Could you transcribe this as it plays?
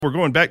We're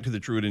going back to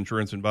the Truitt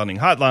Insurance and Bonding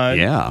Hotline.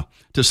 Yeah,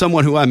 to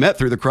someone who I met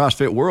through the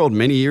CrossFit world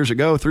many years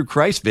ago through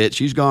ChristFit.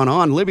 She's gone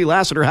on. Libby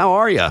Lassiter, how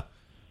are you?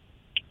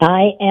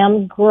 I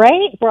am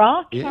great,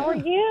 Brock. Yeah. How are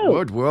you?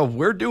 Good. Well,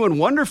 we're doing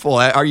wonderful.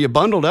 Are you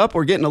bundled up?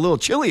 We're getting a little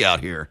chilly out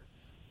here.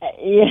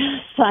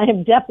 Yes, I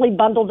am definitely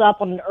bundled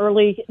up on an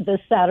early this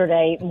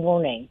Saturday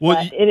morning. Well,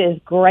 but it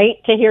is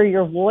great to hear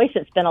your voice.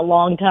 It's been a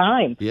long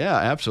time. Yeah,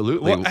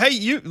 absolutely. Well,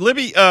 hey,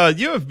 Libby,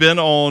 you have been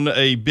on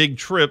a big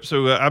trip,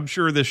 so I'm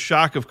sure this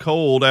shock of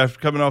cold after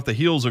coming off the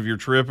heels of your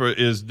trip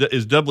is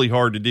doubly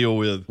hard to deal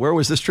with. Where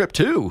was this trip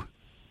to?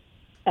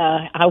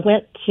 I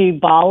went to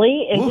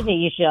Bali,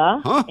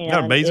 Indonesia, Huh?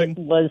 and amazing? It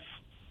was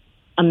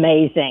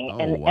amazing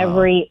in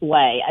every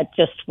way. It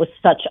just was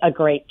such a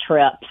great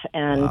trip,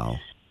 and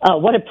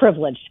what a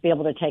privilege to be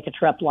able to take a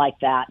trip like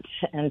that.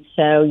 And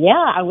so,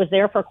 I was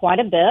there for quite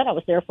a bit. I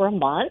was there for a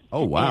month.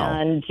 Oh, wow.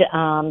 And,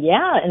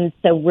 and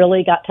so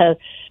really got to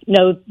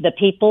know the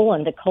people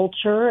and the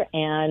culture,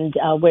 and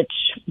which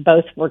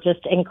both were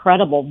just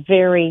incredible,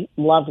 very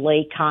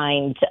lovely,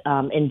 kind,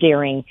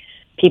 endearing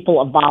people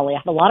of Bali. I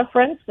have a lot of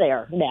friends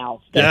there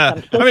now that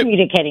I'm still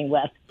communicating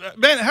with.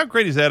 Man, how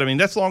great is that? I mean,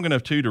 that's long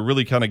enough, too, to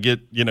really kind of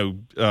get,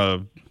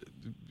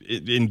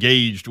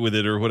 engaged with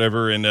it or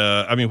whatever. And,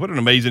 what an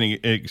amazing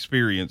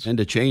experience. And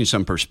to change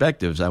some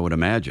perspectives, I would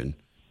imagine.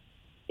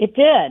 It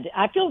did.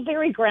 I feel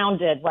very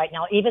grounded right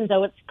now, even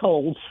though it's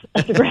cold.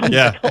 The ground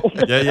is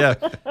cold. Yeah.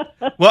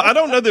 Well, I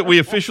don't know that we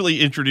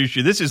officially introduced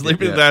you. This is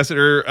Libby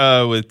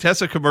Lassiter with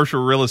Tessa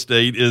Commercial Real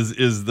Estate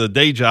is the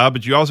day job,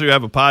 but you also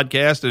have a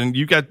podcast, and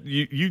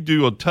you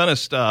do a ton of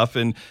stuff,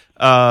 and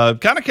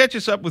kind of catch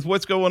us up with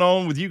what's going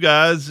on with you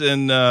guys,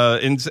 and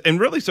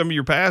really some of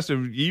your past.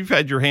 You've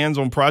had your hands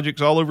on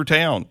projects all over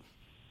town.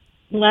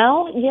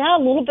 Well, a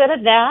little bit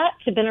of that.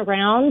 I've been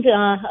around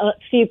a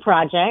few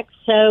projects.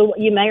 So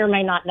you may or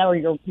may not know, or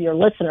your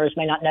listeners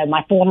may not know,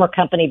 my former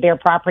company, Bear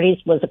Properties,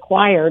 was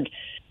acquired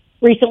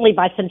recently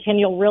by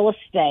Centennial Real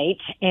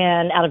Estate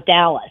out of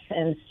Dallas.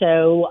 And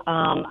so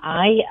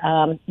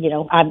I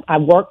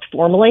worked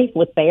formally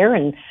with Bear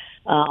and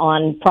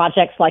on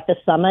projects like the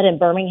Summit in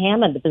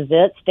Birmingham and the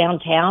Bazits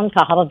downtown,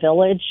 Cahaba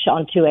Village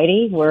on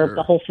 280, where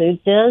the Whole Foods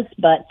is.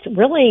 But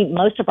really,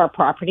 most of our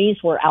properties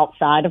were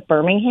outside of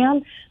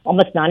Birmingham,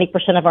 almost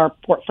 90% of our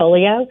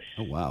portfolio.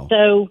 Oh, wow.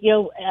 So,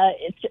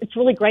 it's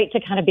really great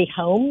to kind of be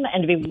home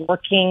and to be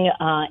working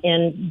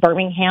in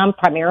Birmingham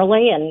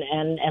primarily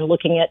and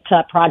looking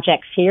at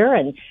projects here.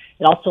 And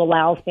it also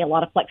allows me a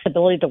lot of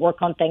flexibility to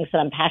work on things that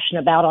I'm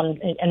passionate about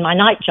in my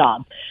night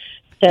job.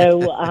 So,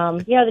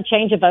 the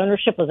change of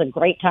ownership was a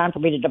great time for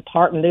me to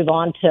depart and move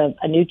on to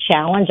a new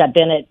challenge. I've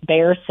been at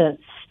Bear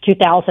since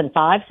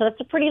 2005, so that's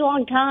a pretty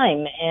long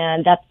time,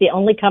 and that's the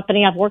only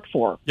company I've worked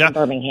for in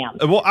Birmingham.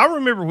 Well, I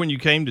remember when you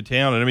came to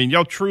town, and I mean,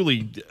 y'all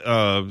truly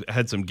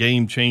had some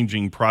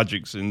game-changing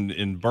projects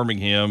in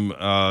Birmingham,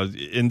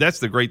 and that's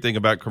the great thing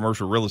about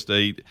commercial real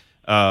estate.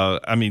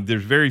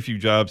 There's very few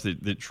jobs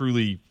that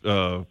truly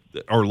are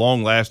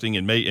long-lasting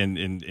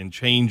and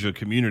change a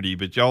community,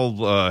 but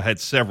y'all had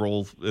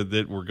several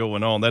that were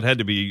going on. That had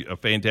to be a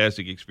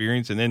fantastic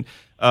experience. And then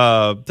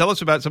tell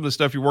us about some of the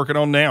stuff you're working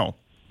on now.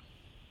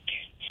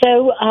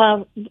 So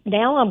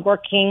now I'm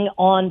working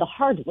on the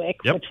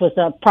Hardwick, which was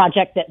a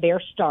project that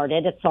Bear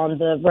started. It's on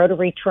the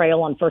Rotary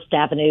Trail on First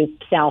Avenue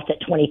South at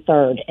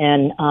 23rd,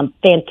 and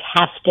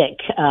fantastic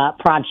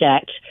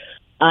project.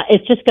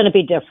 It's just going to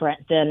be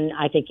different than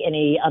I think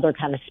any other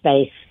kind of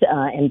space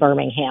in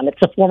Birmingham.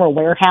 It's a former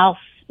warehouse,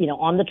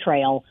 on the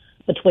trail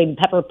between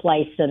Pepper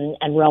Place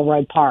and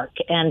Railroad Park.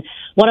 And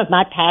one of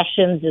my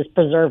passions is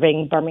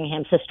preserving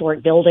Birmingham's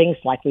historic buildings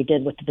like we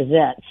did with the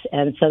Bazits.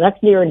 And so that's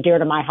near and dear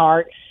to my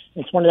heart.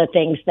 It's one of the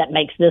things that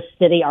makes this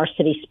city, our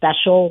city,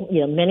 special.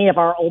 Many of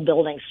our old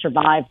buildings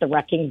survived the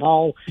wrecking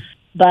ball.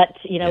 But,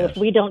 if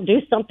we don't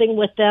do something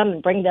with them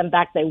and bring them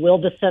back, they will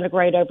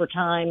disintegrate over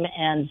time.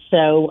 And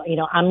so,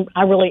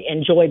 I really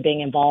enjoy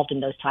being involved in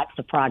those types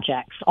of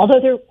projects, although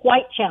they're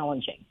quite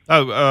challenging.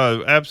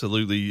 Oh,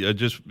 absolutely.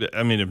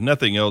 If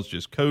nothing else,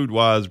 just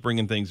code-wise,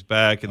 bringing things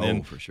back. And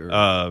then for sure.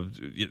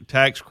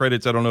 Tax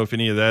credits, I don't know if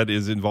any of that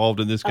is involved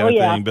in this kind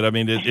of thing. But,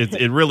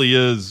 it really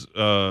is,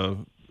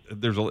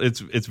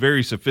 it's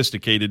very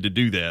sophisticated to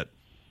do that.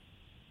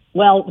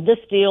 Well, this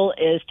deal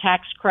is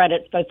tax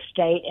credits, both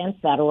state and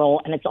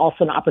federal, and it's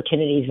also an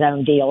opportunity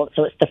zone deal.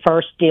 So it's the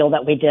first deal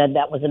that we did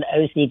that was an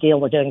OZ deal.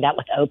 We're doing that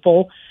with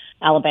Opal,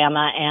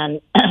 Alabama, and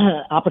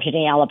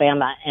Opportunity,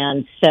 Alabama.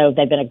 And so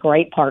they've been a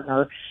great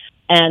partner.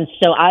 And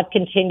so I've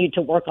continued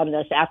to work on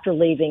this after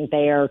leaving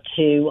there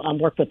to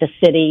work with the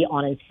city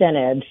on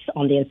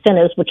the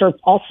incentives, which are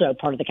also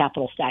part of the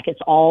capital stack.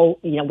 It's all,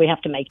 we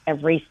have to make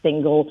every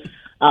single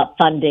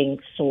funding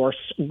source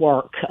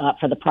work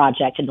for the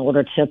project in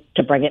order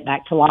to bring it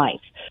back to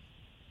life.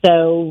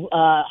 So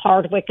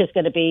Hardwick is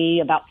going to be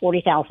about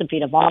 40,000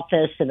 feet of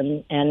office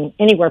and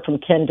anywhere from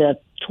 10 to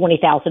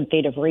 20,000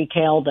 feet of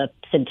retail. The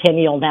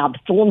Centennial, now the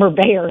former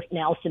Bear,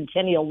 now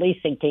Centennial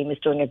leasing team is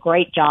doing a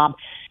great job.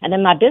 And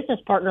then my business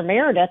partner,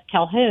 Meredith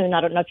Calhoun,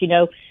 I don't know if you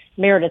know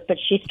Meredith, but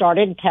she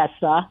started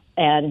Tessa,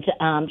 and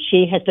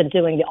she has been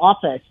doing the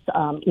office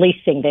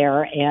leasing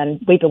there, and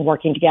we've been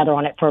working together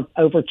on it for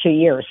over 2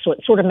 years. So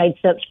it sort of made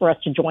sense for us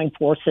to join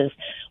forces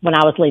when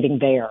I was leaving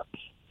there.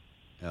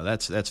 Yeah,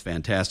 that's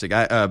fantastic.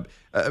 I'm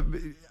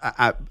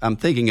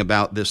thinking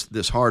about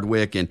this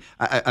Hardwick, and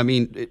I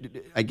mean,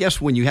 I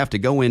guess when you have to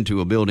go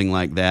into a building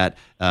like that,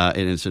 and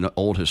it's an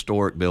old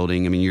historic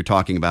building, I mean, you're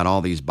talking about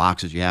all these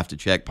boxes you have to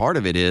check. Part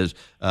of it is,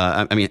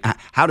 I mean,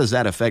 how does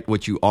that affect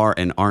what you are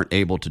and aren't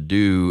able to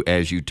do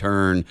as you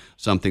turn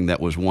something that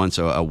was once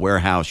a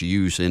warehouse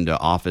use into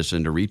office,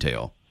 into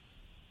retail?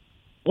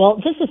 Well,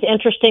 this is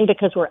interesting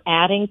because we're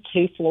adding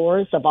 2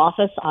 floors of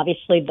office.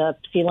 Obviously, the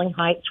ceiling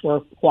heights were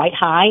quite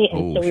high,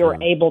 and so we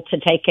were able to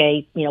take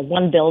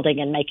one building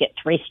and make it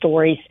 3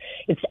 stories.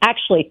 It's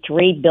actually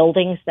 3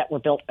 buildings that were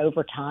built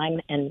over time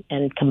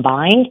and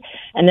combined,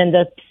 and then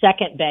the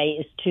second bay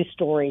is 2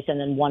 stories, and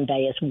then 1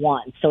 bay is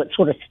 1. So it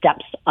sort of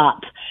steps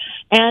up.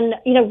 And,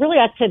 really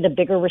I'd say the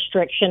bigger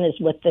restriction is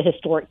with the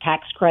historic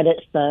tax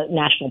credits. The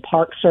National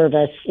Park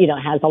Service,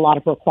 has a lot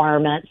of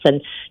requirements,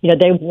 and,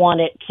 they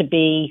want it to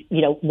be,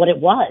 what it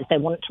was. They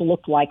want it to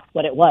look like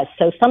what it was.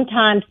 So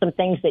sometimes some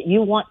things that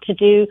you want to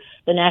do,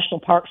 the National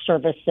Park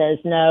Service says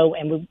no,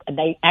 and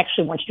they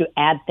actually want you to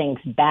add things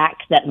back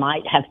that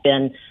might have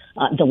been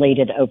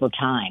deleted over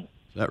time.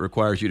 That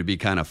requires you to be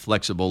kind of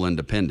flexible and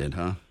dependent,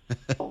 huh?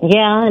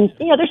 Yeah, and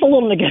there's a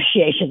little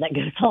negotiation that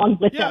goes on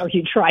with that, or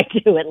you try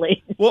to at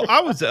least. Well,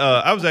 I was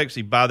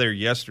actually by there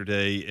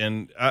yesterday,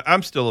 and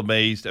I'm still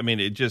amazed. I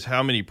mean, just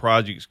how many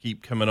projects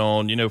keep coming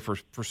on.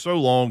 For so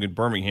long in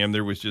Birmingham,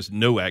 there was just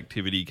no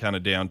activity kind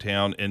of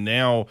downtown, and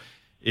now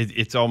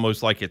it's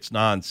almost like it's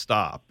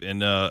nonstop.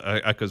 And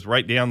because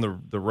right down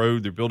the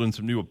road, they're building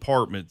some new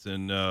apartments,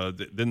 and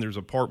then there's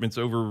apartments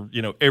over,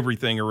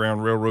 everything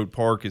around Railroad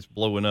Park is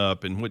blowing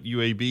up, and what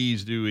UAB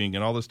is doing,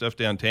 and all this stuff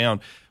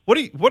downtown. What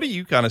do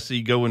you kind of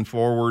see going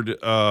forward?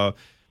 Do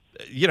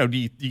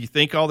you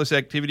think all this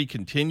activity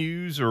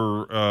continues,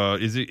 or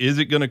is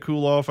it going to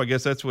cool off? I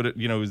guess that's what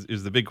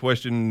is the big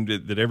question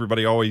that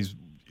everybody always,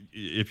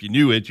 if you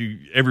knew it,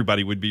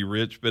 everybody would be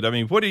rich. But I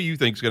mean, what do you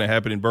think is going to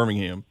happen in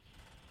Birmingham?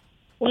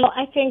 Well,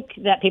 I think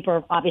that people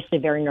are obviously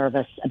very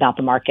nervous about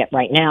the market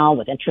right now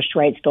with interest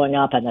rates going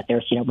up, and that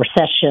there's,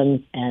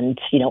 recession and,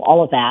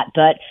 all of that.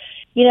 But,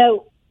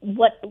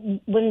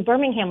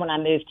 when I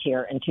moved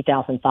here in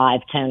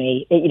 2005,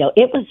 Tony,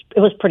 it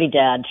was pretty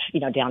dead,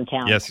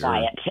 downtown, yes,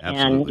 quiet.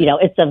 Absolutely. And,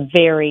 it's a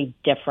very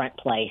different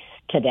place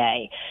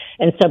today.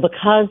 And so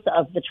because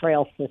of the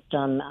trail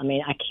system, I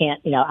mean, I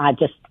can't,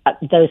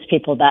 those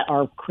people that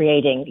are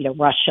creating,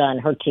 Russia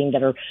and her team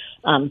that are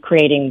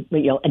creating,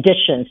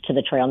 additions to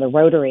the trail, and the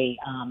Rotary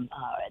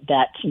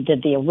that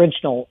did the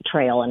original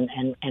trail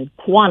and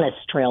Kiwanis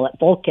Trail at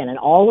Vulcan, and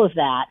all of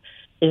that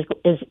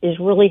is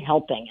really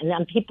helping. And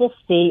then people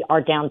see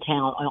our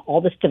downtown,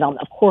 all this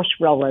development. Of course,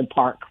 Railroad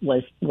Park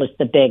was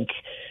the big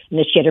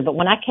initiator. But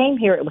when I came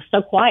here, it was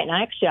so quiet. And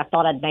I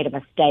thought I'd made a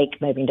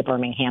mistake moving to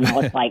Birmingham. I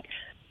was like,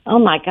 oh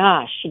my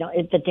gosh,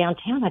 the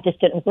downtown, I just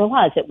didn't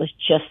realize it was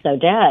just so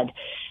dead.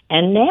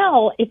 And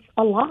now it's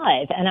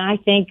alive. And I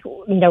think,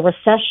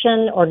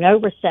 recession or no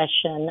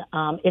recession,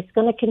 it's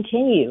going to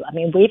continue. I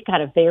mean, we've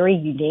got a very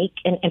unique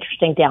and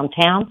interesting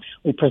downtown.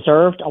 We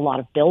preserved a lot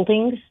of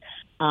buildings.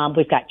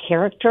 We've got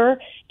character,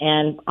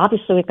 and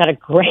obviously we've got a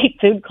great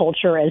food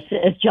culture, as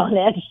John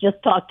Edge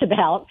just talked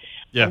about,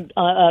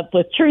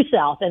 with True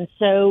South. And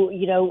so,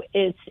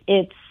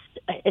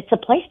 it's a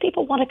place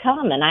people want to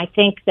come. And I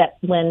think that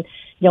when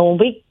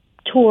we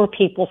tour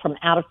people from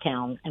out of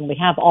town, and we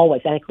have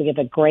always, I think we give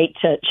a great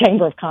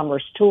Chamber of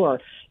Commerce tour,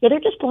 they're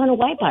just blown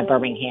away by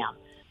Birmingham.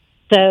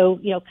 So,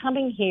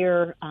 coming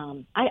here,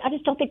 I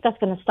just don't think that's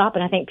going to stop.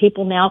 And I think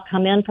people now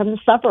come in from the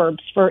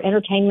suburbs for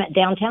entertainment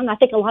downtown. I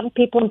think a lot of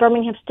people in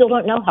Birmingham still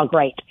don't know how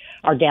great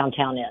our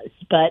downtown is,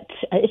 but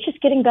it's just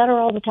getting better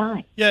all the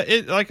time. Yeah,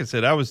 like I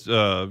said,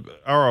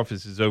 our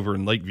office is over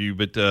in Lakeview,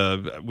 but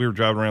we were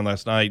driving around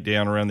last night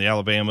down around the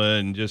Alabama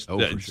and just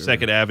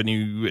Second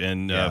Avenue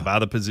and by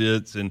the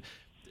Pizzits, and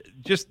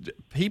just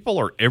people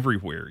are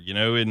everywhere,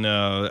 and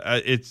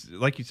it's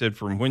like you said,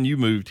 from when you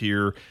moved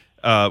here.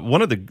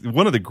 One of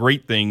the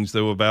great things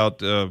though about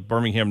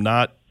Birmingham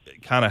not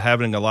kind of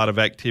having a lot of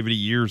activity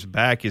years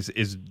back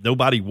is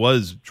nobody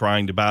was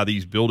trying to buy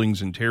these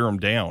buildings and tear them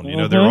down.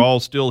 They're all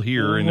still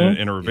here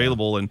and are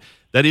available, and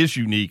that is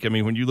unique. I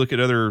mean, when you look at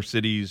other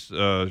cities,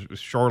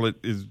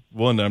 Charlotte is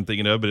one that I'm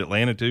thinking of, but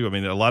Atlanta too. I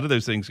mean, a lot of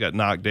those things got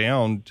knocked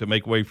down to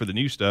make way for the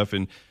new stuff,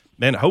 and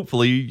man,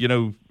 hopefully,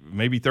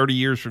 maybe 30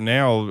 years from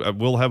now,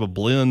 we'll have a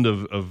blend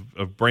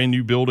of brand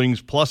new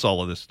buildings plus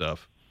all of this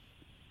stuff.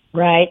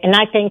 Right. And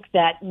I think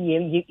that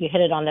you hit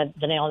it on the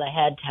nail on the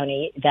head,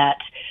 Tony, that,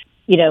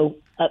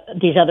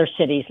 these other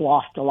cities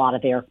lost a lot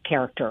of their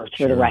character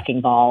through the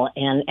wrecking ball,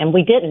 and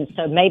we didn't.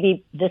 So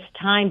maybe this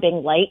time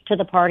being late to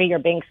the party or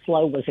being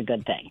slow was a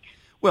good thing.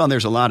 Well, and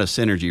there's a lot of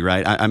synergy,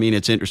 right? I mean,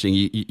 it's interesting.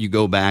 You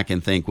go back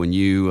and think when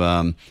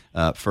you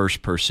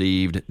first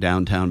perceived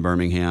downtown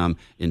Birmingham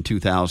in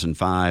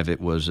 2005,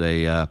 it was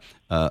a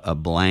a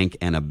blank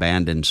and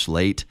abandoned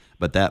slate.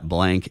 But that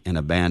blank and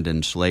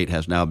abandoned slate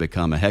has now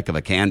become a heck of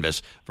a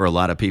canvas for a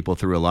lot of people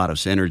through a lot of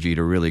synergy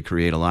to really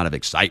create a lot of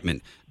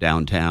excitement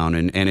downtown.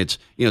 And it's,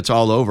 it's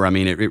all over. I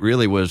mean, it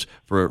really was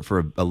for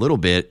a little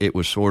bit, it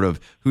was sort of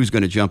who's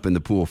going to jump in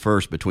the pool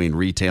first between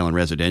retail and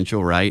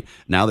residential, right?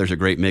 Now there's a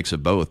great mix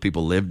of both.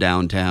 People live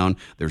downtown.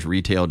 There's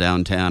retail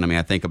downtown. I mean,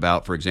 I think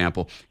about, for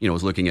example, I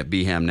was looking at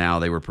Beeham now.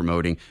 They were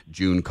promoting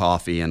June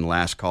Coffee and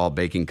Last Call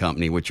Baking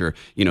Company, which are,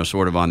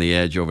 sort of on the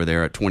edge over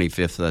there at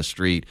 25th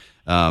Street.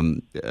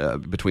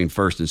 Between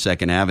 1st and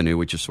 2nd Avenue,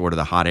 which is sort of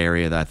the hot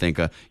area that I think,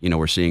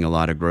 we're seeing a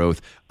lot of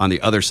growth. On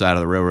the other side of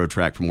the railroad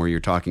track from where you're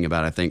talking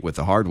about, I think with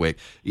the Hardwick,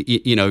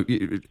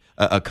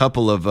 a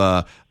couple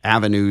of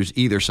avenues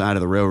either side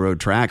of the railroad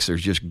tracks,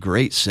 there's just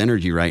great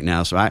synergy right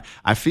now. So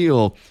I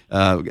feel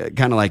kind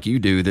of like you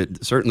do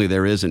that certainly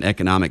there is an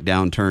economic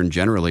downturn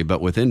generally, but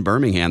within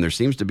Birmingham, there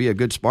seems to be a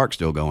good spark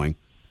still going.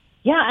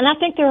 Yeah, and I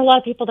think there are a lot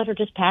of people that are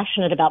just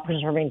passionate about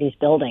preserving these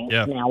buildings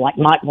now, like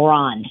Mike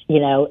Moran.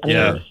 I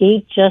mean,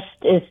 he just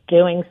is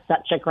doing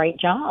such a great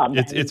job.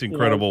 It's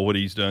incredible what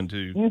he's done,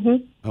 too. Mm-hmm.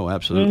 Oh,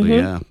 absolutely,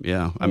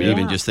 yeah. I mean,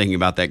 even just thinking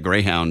about that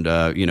Greyhound,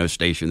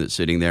 station that's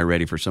sitting there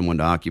ready for someone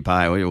to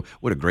occupy.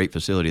 What a great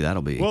facility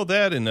that'll be. Well,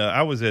 that, and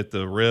I was at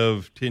the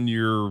Rev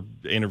 10-year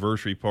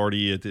anniversary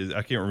party at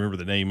I can't remember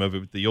the name of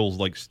it, the old,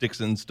 like, Sticks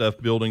and Stuff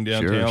building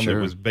downtown that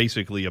was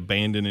basically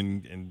abandoned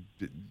and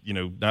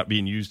not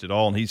being used at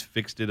all, and he's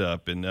fixed it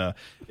up. And,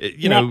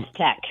 Next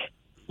Tech.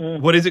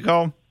 Mm-hmm. What is it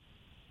called?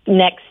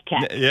 Next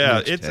Tech.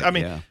 Yeah, it's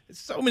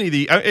so many of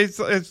the.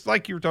 It's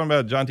like you were talking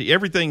about, John T.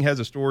 Everything has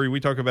a story. We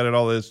talk about it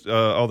all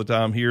the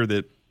time here,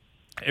 that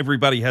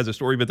everybody has a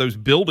story, but those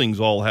buildings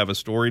all have a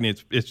story, and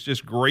it's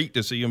just great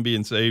to see them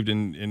being saved,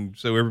 and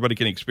so everybody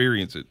can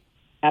experience it.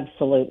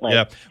 Absolutely.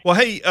 Yeah. Well,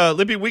 hey,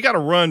 Libby, we got to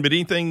run, but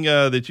anything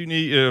that you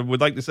need would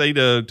like to say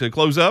to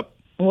close up?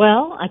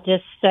 Well, I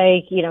just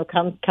say,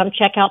 come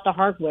check out the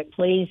Hardwick,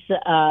 please.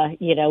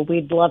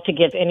 We'd love to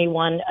give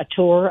anyone a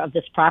tour of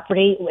this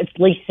property. It's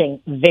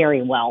leasing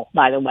very well,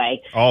 by the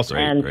way.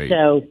 Awesome. Great.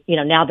 So,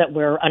 now that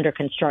we're under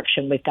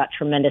construction, we've got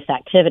tremendous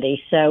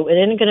activity. So it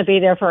isn't going to be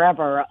there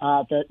forever,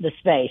 the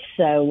space.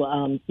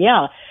 So,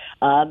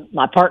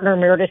 my partner,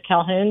 Meredith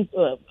Calhoun,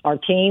 our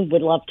team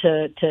would love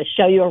to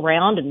show you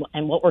around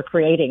and what we're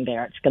creating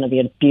there. It's going to be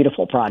a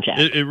beautiful project.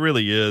 It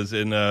really is.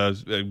 And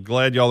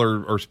glad y'all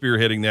are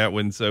spearheading that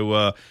one.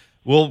 So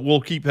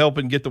we'll keep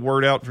helping get the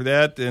word out for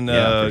that, and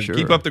for sure.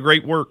 Keep up the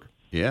great work.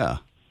 Yeah.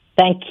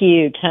 Thank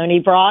you, Tony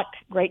Brock.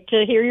 Great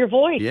to hear your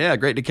voice. Yeah,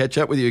 great to catch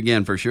up with you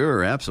again, for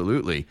sure.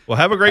 Absolutely. Well,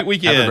 have a great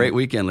weekend. Have a great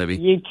weekend, Libby.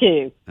 You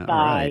too. All Bye.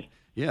 Right.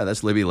 Yeah,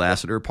 that's Libby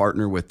Lassiter,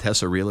 partner with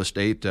Tessa Real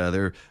Estate.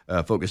 They're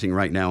focusing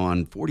right now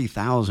on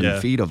 40,000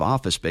 feet of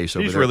office space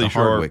over there at the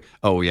Hardwick.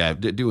 Oh, yeah,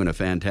 doing a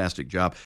fantastic job.